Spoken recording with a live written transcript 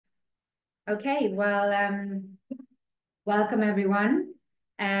Okay, well, welcome everyone.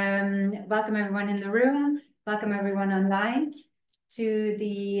 Welcome everyone in the room. Welcome everyone online to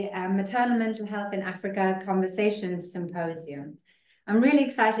the Maternal Mental Health in Africa Conversations Symposium. I'm really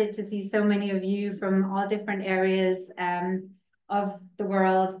excited to see so many of you from all different areas of the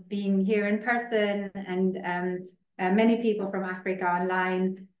world being here in person, and many people from Africa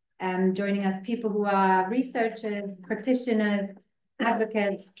online joining us, people who are researchers, practitioners,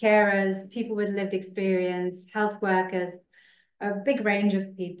 advocates, carers, people with lived experience, health workers, a big range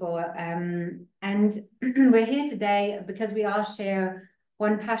of people. And we're here today because we all share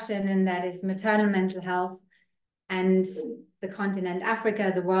one passion, and that is maternal mental health and the continent,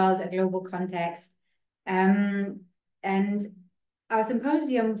 Africa, the world, a global context. And our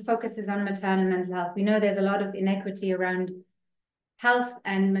symposium focuses on maternal mental health. We know there's a lot of inequity around health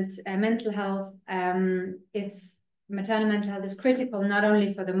and mental health. Maternal mental health is critical not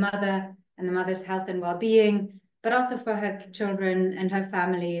only for the mother and the mother's health and well-being, but also for her children and her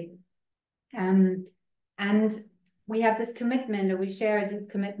family. And we have this commitment, or we share a deep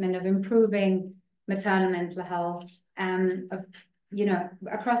commitment of improving maternal mental health,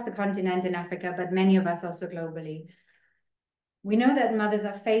 across the continent in Africa, but many of us also globally. We know that mothers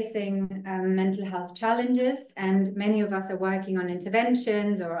are facing mental health challenges, and many of us are working on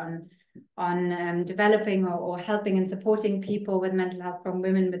interventions or on developing or helping and supporting people with mental health problems,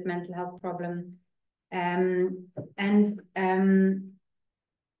 women with mental health problems.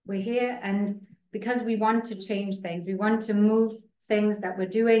 We're here and because we want to change things, we want to move things that we're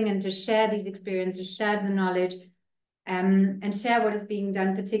doing and to share these experiences, share the knowledge, and share what is being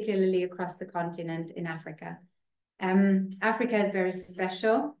done, particularly across the continent in Africa. Africa is very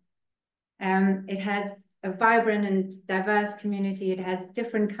special. It has a vibrant and diverse community. It has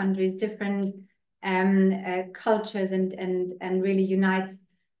different countries, different cultures, and really unites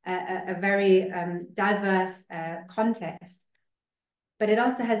a very diverse context. But it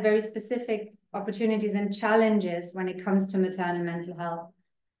also has very specific opportunities and challenges when it comes to maternal mental health.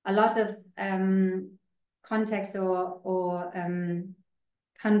 A lot of contexts or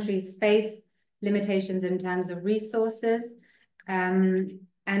countries face limitations in terms of resources and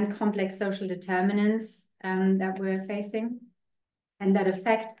complex social determinants that we're facing and that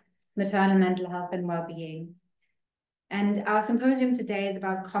affect maternal mental health and well-being. And our symposium today is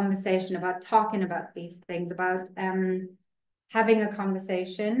about conversation, about talking about these things, about having a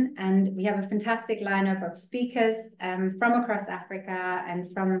conversation. And we have a fantastic lineup of speakers from across Africa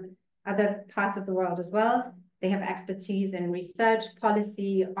and from other parts of the world as well. They have expertise in research,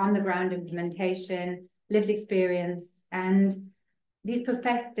 policy, on-the-ground implementation, lived experience, and these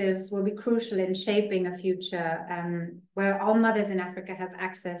perspectives will be crucial in shaping a future where all mothers in Africa have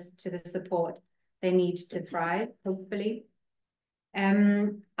access to the support they need to thrive, hopefully.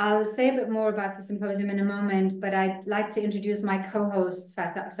 I'll say a bit more about the symposium in a moment, but I'd like to introduce my co-hosts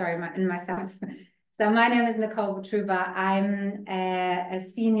first, and myself. So my name is Nicole Votruba. I'm a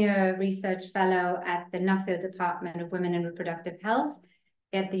senior research fellow at the Nuffield Department of Women and Reproductive Health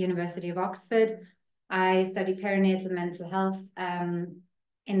at the University of Oxford. I study perinatal mental health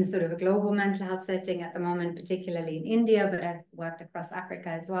in sort of a global mental health setting at the moment, particularly in India, but I've worked across Africa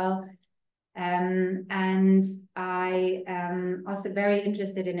as well. And I am also very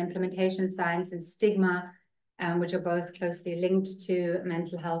interested in implementation science and stigma, which are both closely linked to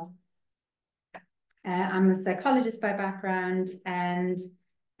mental health. I'm a psychologist by background, and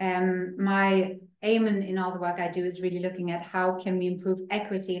my aim in all the work I do is really looking at how can we improve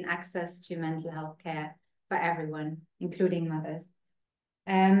equity and access to mental health care for everyone, including mothers.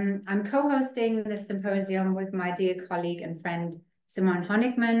 I'm co-hosting this symposium with my dear colleague and friend, Simone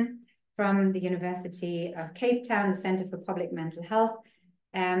Honigman from the University of Cape Town, the Centre for Public Mental Health,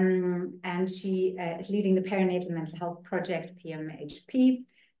 and she is leading the Perinatal Mental Health Project, PMHP.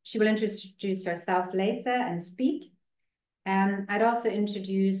 She will introduce herself later and speak. I'd also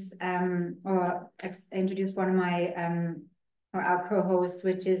introduce one of my or our co-hosts,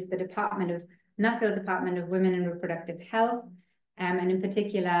 which is the Nuffield Department of Women and Reproductive Health. And in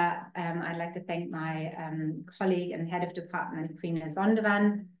particular, I'd like to thank my colleague and head of department, Queen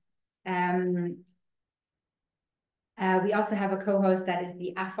Zondervan. We also have a co-host that is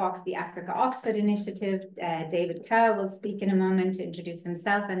the AfOx, the Africa Oxford Initiative. David Kerr will speak in a moment to introduce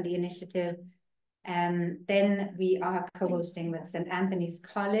himself and the initiative. Then we are co-hosting with St. Anthony's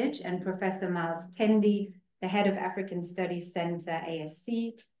College and Professor Miles Tendy, the head of African Studies Center,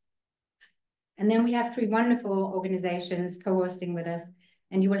 ASC. And then we have three wonderful organizations co-hosting with us,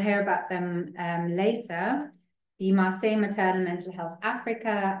 and you will hear about them later. The Marseille Maternal Mental Health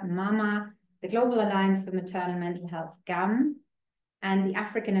Africa, MAMA, the Global Alliance for Maternal Mental Health, GAM, and the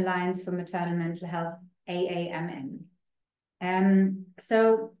African Alliance for Maternal Mental Health, AAMN.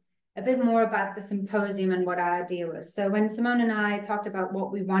 So a bit more about the symposium and what our idea was. So when Simone and I talked about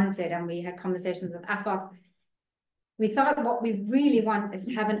what we wanted and we had conversations with AfOx, we thought what we really want is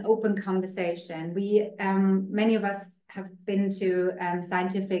to have an open conversation. Many of us have been to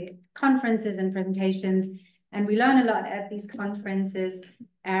scientific conferences and presentations, and we learn a lot at these conferences,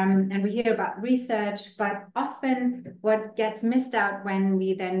 and we hear about research, but often what gets missed out when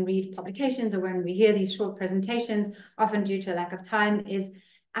we then read publications or when we hear these short presentations, often due to lack of time, is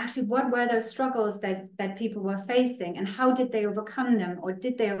actually what were those struggles that people were facing and how did they overcome them, or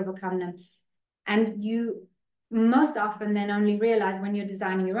did they overcome them? And you most often then only realize when you're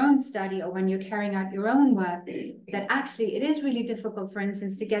designing your own study or when you're carrying out your own work that actually it is really difficult, for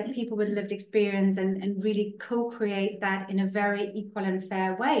instance, to get people with lived experience and really co-create that in a very equal and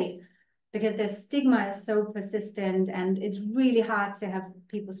fair way, because the stigma is so persistent and it's really hard to have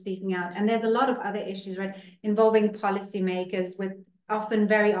people speaking out. And there's a lot of other issues, right, involving policymakers with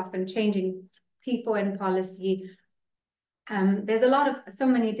very often changing people in policy. There's so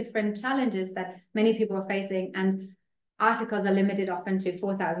many different challenges that many people are facing, and articles are limited often to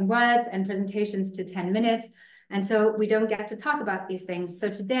 4,000 words and presentations to 10 minutes. And so we don't get to talk about these things. So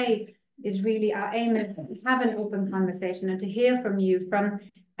today is really our aim is to have an open conversation and to hear from you, from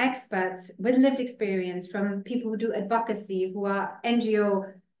experts with lived experience, from people who do advocacy, who are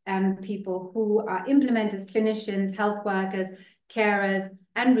NGO people, who are implementers, clinicians, health workers, carers,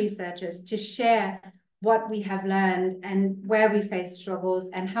 and researchers, to share what we have learned and where we faced struggles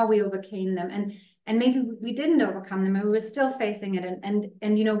and how we overcame them. And maybe we didn't overcome them and we were still facing it.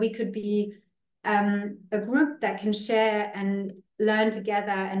 And you know, we could be a group that can share and learn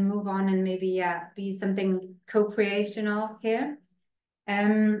together and move on and maybe be something co-creational here.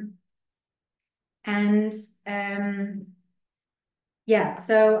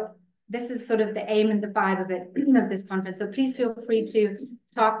 So this is sort of the aim and the vibe of it, of this conference. So please feel free to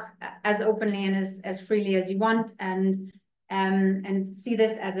talk as openly and as freely as you want, and see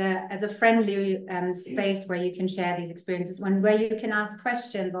this as a friendly space where you can share these experiences, where you can ask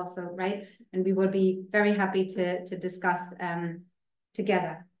questions also, right? And we will be very happy to discuss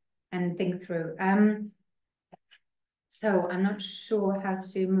together and think through. So I'm not sure how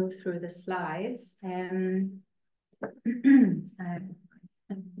to move through the slides.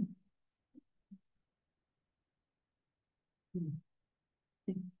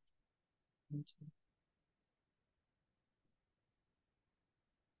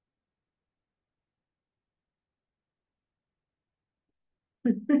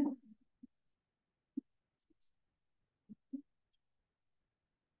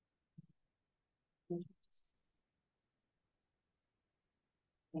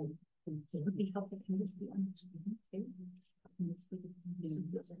 It would be helpful to this be on the screen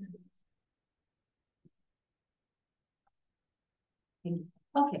too.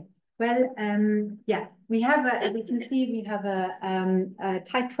 Okay. Well, yeah, we have as you can see, we have a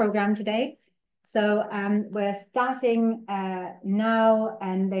tight program today. So we're starting now,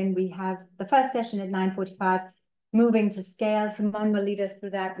 and then we have the first session at 9:45, moving to scale. Simone will lead us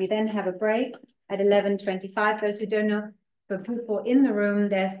through that. We then have a break at 11:25. Those who don't know, for people in the room,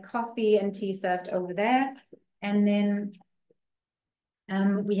 there's coffee and tea served over there. And then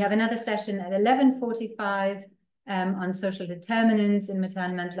we have another session at 11:45 on social determinants in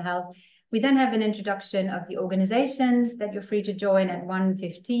maternal mental health. We then have an introduction of the organizations that you're free to join at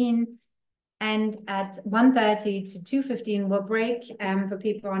 1:15. And at 1:30 to 2:15, we'll break for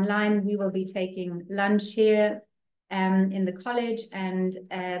people online. We will be taking lunch here in the college, and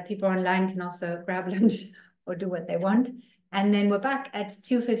people online can also grab lunch or do what they want. And then we're back at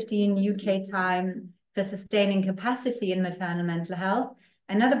 2:15 UK time for sustaining capacity in maternal mental health.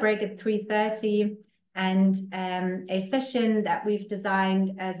 Another break at 3:30, and a session that we've designed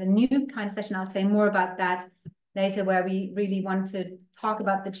as a new kind of session. I'll say more about that later, where we really want to talk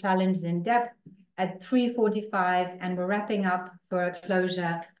about the challenges in depth at 3:45, and we're wrapping up for a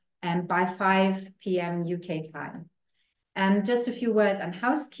closure by 5 p.m. UK time. Just a few words on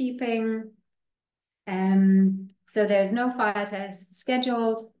housekeeping. So there's no fire test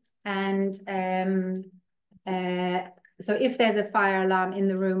scheduled, and so if there's a fire alarm in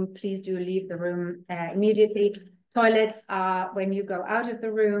the room, please do leave the room immediately. Toilets are when you go out of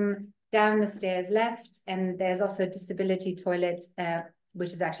the room, down the stairs left, and there's also a disability toilet,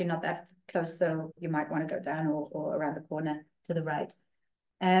 which is actually not that close, so you might want to go down or around the corner to the right.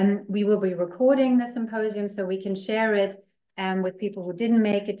 We will be recording the symposium so we can share it with people who didn't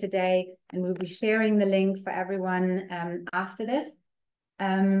make it today, and we'll be sharing the link for everyone after this.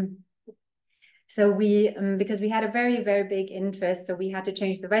 So we, because we had a very, very big interest, so we had to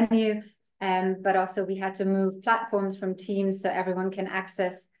change the venue, but also we had to move platforms from Teams so everyone can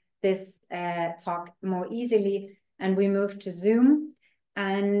access this talk more easily. And we moved to Zoom.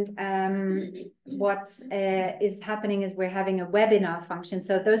 And what is happening is we're having a webinar function.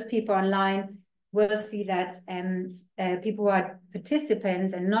 So those people online will see that people who are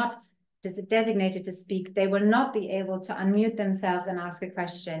participants and not designated to speak, they will not be able to unmute themselves and ask a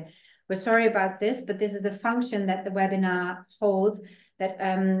question. We're sorry about this, but this is a function that the webinar holds, that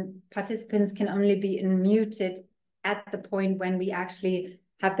participants can only be unmuted at the point when we actually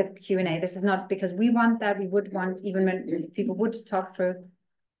have the Q&A. This is not because we want that. We would want, even when people would talk through.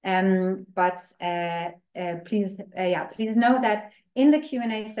 Please know that in the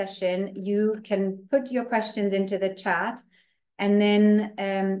Q&A session, you can put your questions into the chat, and then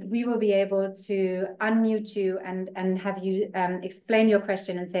we will be able to unmute you and have you explain your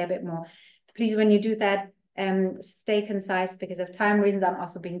question and say a bit more. Please, when you do that, stay concise because of time reasons. I'm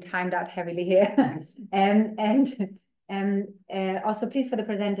also being timed out heavily here. Also, please, for the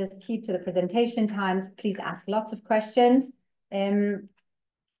presenters, keep to the presentation times. Please ask lots of questions.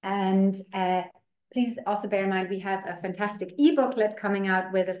 Please also bear in mind, we have a fantastic e-booklet coming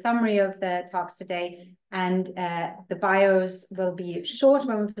out with a summary of the talks today, and the bios will be short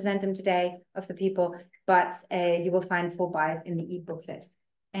when we present them today of the people, but you will find full bios in the e-booklet.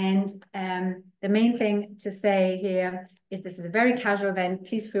 And the main thing to say here is this is a very casual event.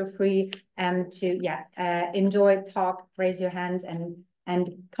 Please feel free to enjoy, talk, raise your hands, and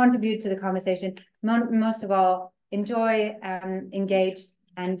contribute to the conversation. Most of all, enjoy, engage,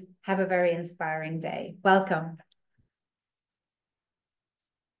 and have a very inspiring day. Welcome.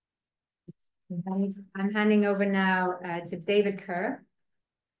 I'm handing over now to David Kerr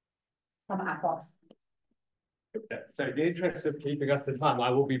from AfOx. So in the interest of keeping us to time, I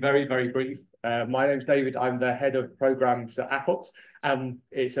will be very, very brief. My name's David. I'm the head of programs at AfOx, and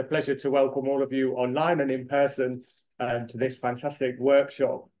it's a pleasure to welcome all of you online and in person to this fantastic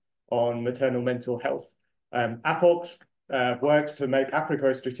workshop on maternal mental health. AfOx works to make Africa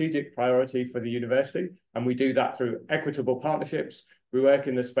a strategic priority for the university, and we do that through equitable partnerships. We work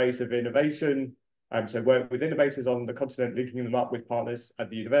in the space of innovation, so work with innovators on the continent, linking them up with partners at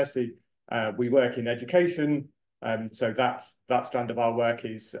the university. We work in education, so that strand of our work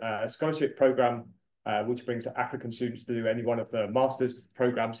is a scholarship program, which brings African students to do any one of the master's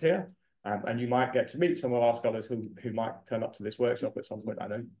programs here. And you might get to meet some of our scholars who might turn up to this workshop at some point. I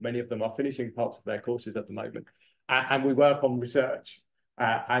know many of them are finishing parts of their courses at the moment. And we work on research.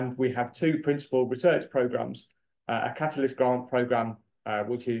 And we have two principal research programs, a Catalyst grant program,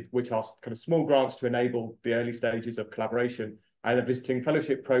 which are kind of small grants to enable the early stages of collaboration, and a visiting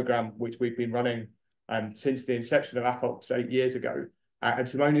fellowship program, which we've been running since the inception of AfOx 8 years ago. And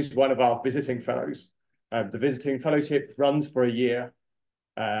Simone is one of our visiting fellows. The visiting fellowship runs for a year,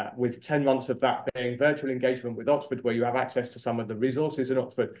 with 10 months of that being virtual engagement with Oxford, where you have access to some of the resources in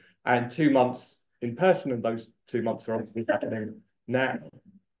Oxford, and 2 months in person, and those 2 months are obviously happening now.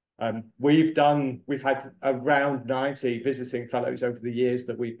 We've had around 90 visiting fellows over the years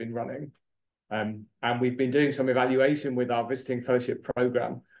that we've been running. And we've been doing some evaluation with our visiting fellowship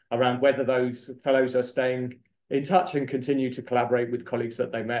program around whether those fellows are staying in touch and continue to collaborate with colleagues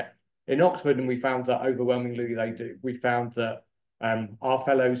that they met in Oxford. And we found that overwhelmingly they do. We found that our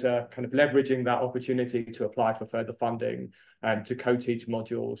fellows are kind of leveraging that opportunity to apply for further funding and to co-teach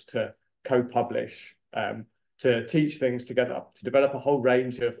modules, to co-publish, to teach things together, to develop a whole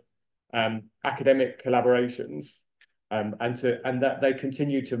range of academic collaborations. And that they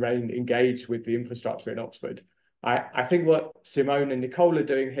continue to remain engaged with the infrastructure in Oxford. I think what Simone and Nicole are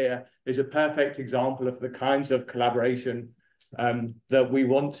doing here is a perfect example of the kinds of collaboration that we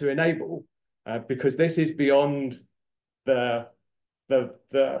want to enable, because this is beyond the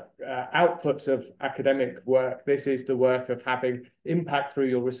outputs of academic work. This is the work of having impact through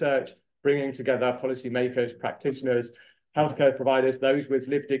your research, bringing together policymakers, practitioners, healthcare providers, those with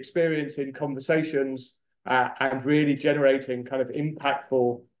lived experience in conversations, and really generating kind of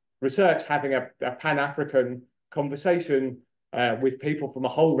impactful research, having a Pan-African conversation with people from a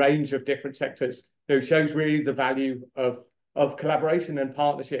whole range of different sectors, shows really the value of collaboration and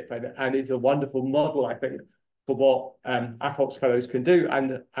partnership, and it's a wonderful model, I think, for what AfOx fellows can do.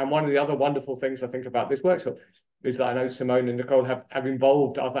 And one of the other wonderful things I think about this workshop is that I know Simone and Nicole have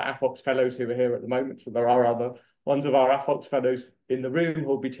involved other AfOx fellows who are here at the moment, so there are other ones of our AfOx fellows in the room who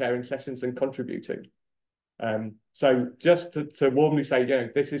will be chairing sessions and contributing. So just to warmly say,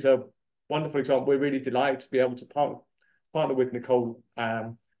 this is a wonderful example. We're really delighted to be able to partner with Nicole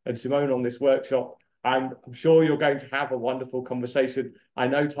and Simone on this workshop. I'm sure you're going to have a wonderful conversation. I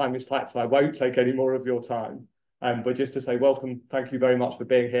know time is tight, so I won't take any more of your time. But just to say welcome, thank you very much for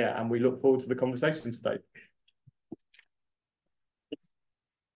being here, and we look forward to the conversation today.